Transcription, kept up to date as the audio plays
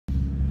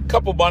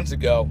couple months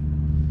ago,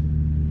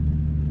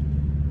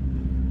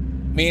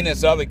 me and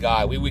this other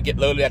guy, we would get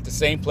loaded at the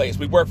same place.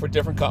 We work for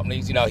different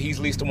companies. You know, he's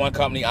leased to one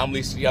company, I'm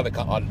leased to the other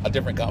a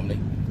different company,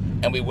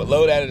 and we would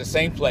load out of the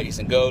same place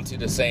and go to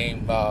the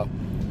same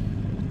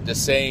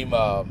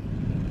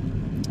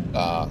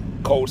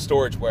cold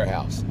storage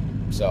warehouse.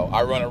 So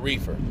I run a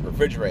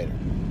refrigerator,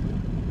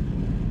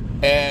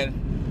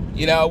 and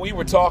you know, we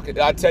were talking.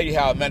 I'll tell you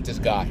how I met this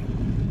guy.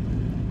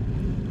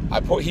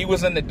 He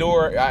was in the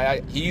door.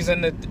 He's in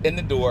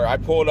the door. I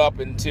pulled up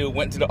went to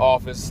the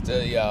office,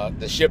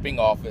 the shipping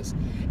office,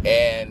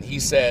 and he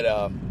said,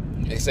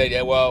 they said,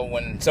 yeah, well,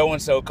 when so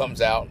and so comes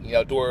out, you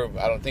know,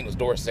 I don't think it was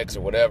door 6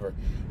 or whatever.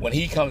 When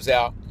he comes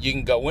out, you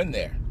can go in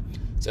there.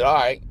 I said, all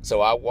right.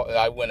 So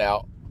I went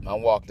out. I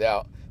walked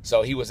out.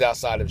 So he was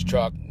outside of his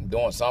truck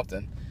doing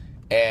something,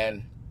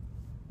 and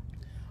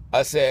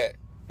I said,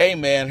 hey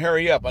man,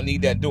 hurry up! I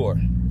need that door.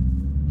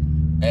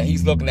 And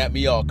he's looking at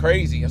me all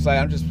crazy. It's like,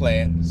 I'm just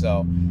playing.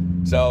 So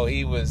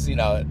he was, you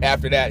know,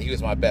 after that, he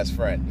was my best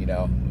friend, you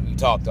know. We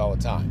talked all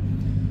the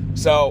time.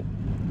 So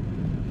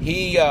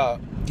he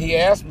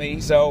asked me,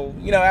 so,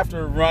 you know,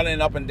 after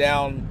running up and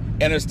down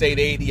Interstate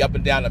 80, up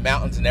and down the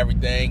mountains and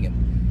everything,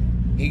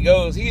 and he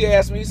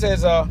asked me, he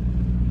says,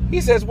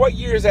 what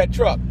year is that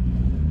truck?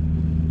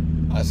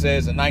 I said,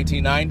 it's a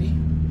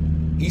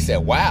 1990. He said,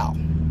 wow.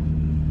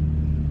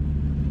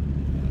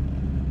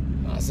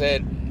 I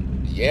said,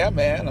 yeah,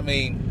 man. I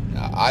mean,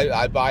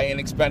 I buy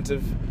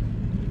inexpensive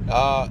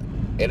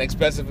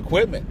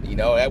equipment. You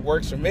know, that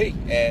works for me.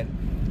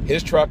 And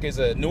his truck is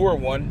a newer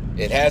one.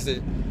 It has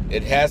the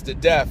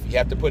DEF. You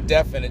have to put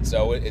DEF in it,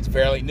 so it's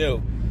fairly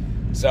new.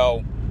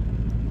 So,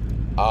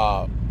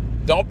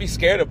 don't be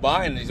scared of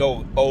buying these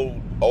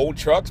old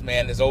trucks,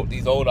 man. These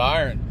old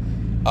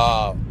iron,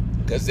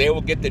 because they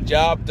will get the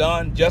job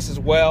done just as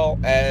well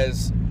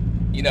as,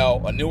 you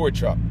know, a newer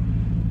truck.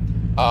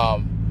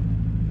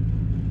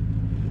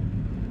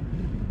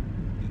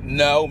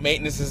 No,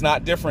 maintenance is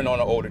not different on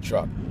an older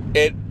truck.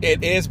 It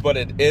is, but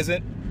it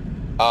isn't.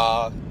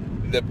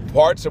 The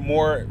parts are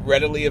more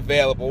readily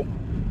available.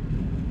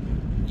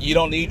 You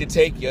don't need to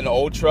take an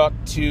old truck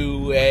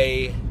to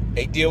a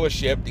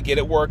dealership to get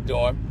it worked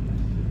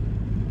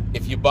on.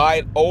 If you buy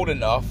it old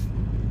enough,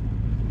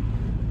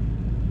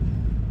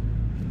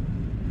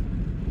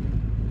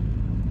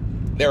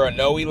 there are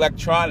no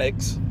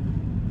electronics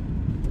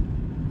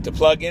to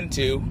plug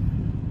into.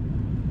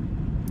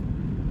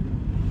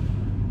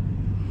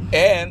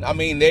 And I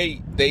mean,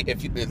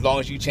 as long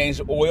as you change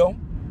the oil,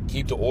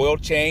 keep the oil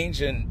change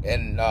and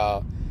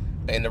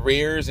the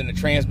rears and the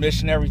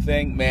transmission,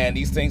 everything, man,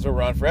 these things will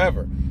run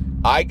forever.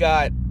 I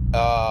got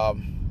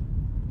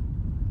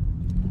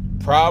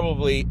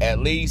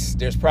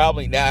there's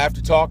probably now,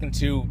 after talking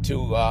to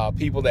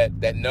people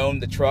that known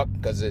the truck,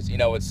 because it's, you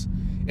know, it's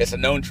a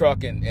known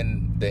truck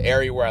in the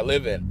area where I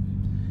live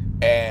in,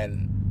 and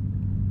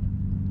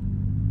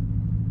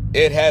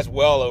it has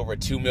well over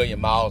 2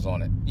 million miles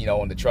on it, you know,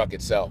 on the truck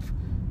itself.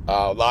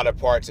 A lot of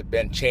parts have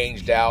been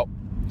changed out.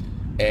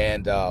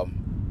 And, I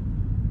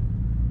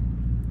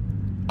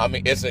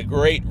mean, it's a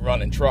great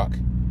running truck.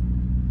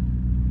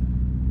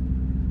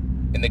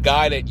 And the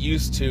guy that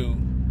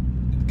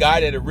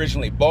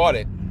originally bought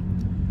it,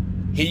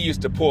 he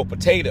used to pull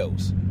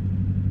potatoes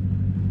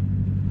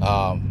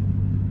out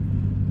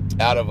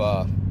of,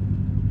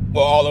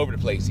 all over the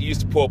place. He used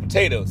to pull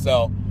potatoes.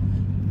 So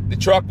the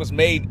truck was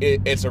made,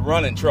 it's a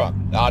running truck.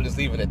 I'll just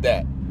leave it at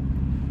that.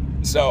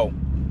 So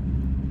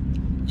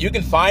you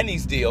can find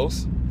these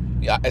deals.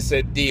 Yeah, I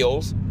said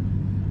deals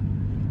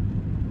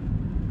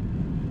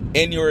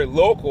in your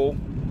local,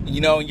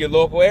 you know, in your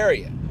local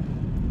area.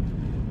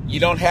 You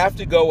don't have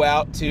to go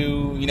out to,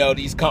 you know,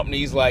 these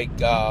companies like,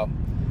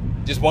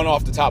 just one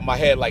off the top of my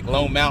head, like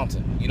Lone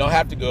Mountain. You don't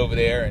have to go over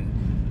there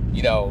and,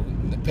 you know,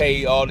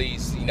 pay all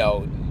these, you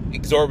know,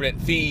 exorbitant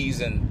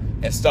fees and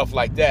stuff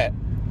like that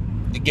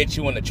to get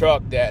you in the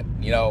truck that,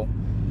 you know,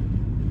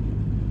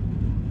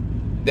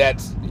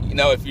 that's, you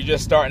know, if you're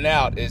just starting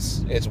out,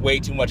 it's way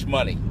too much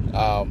money.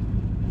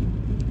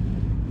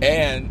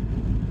 And,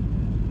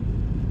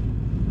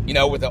 you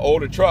know, with an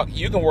older truck,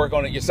 you can work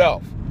on it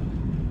yourself.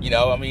 You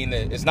know, I mean,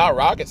 it's not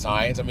rocket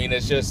science. I mean,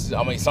 it's just,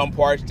 I mean, some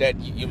parts that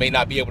you may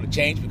not be able to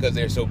change because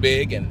they're so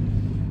big, and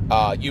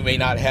you may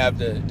not have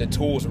the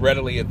tools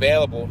readily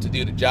available to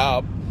do the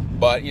job.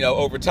 But, you know,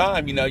 over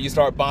time, you know, you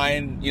start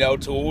buying, you know,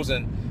 tools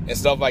and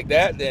stuff like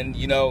that, then,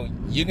 you know,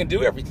 you can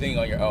do everything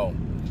on your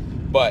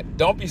own. But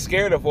don't be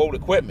scared of old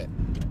equipment.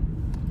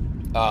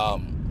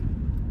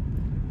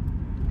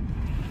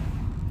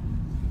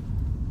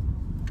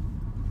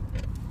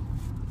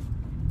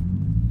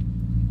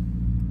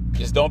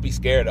 Just don't be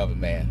scared of it,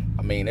 man.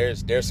 I mean,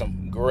 there's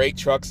some great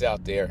trucks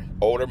out there,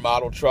 older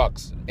model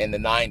trucks in the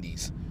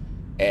 90s,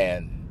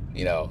 and,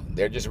 you know,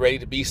 they're just ready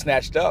to be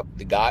snatched up.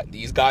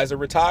 These guys are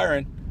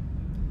retiring,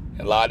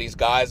 and a lot of these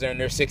guys are in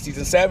their 60s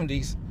and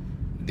 70s.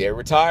 They're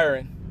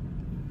retiring.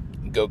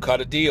 Go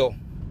cut a deal.